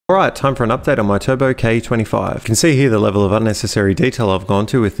Alright, time for an update on my turbo Ke25. You can see here the level of unnecessary detail I've gone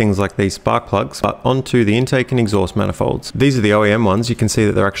to with things like these spark plugs, but onto the intake and exhaust manifolds. These are the OEM ones. You can see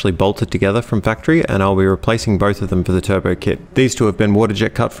that they're actually bolted together from factory, and I'll be replacing both of them for the turbo kit. These two have been water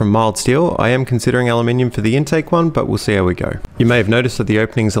jet cut from mild steel. I am considering aluminium for the intake one, but we'll see how we go. You may have noticed that the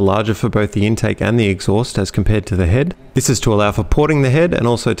openings are larger for both the intake and the exhaust as compared to the head. This is to allow for porting the head and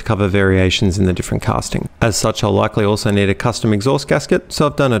also to cover variations in the different casting. As such, I'll likely also need a custom exhaust gasket, so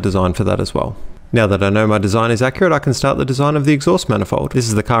I've done a design for that as well. Now that I know my design is accurate, I can start the design of the exhaust manifold. This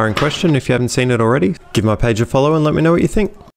is the car in question. If you haven't seen it already, give my page a follow and let me know what you think.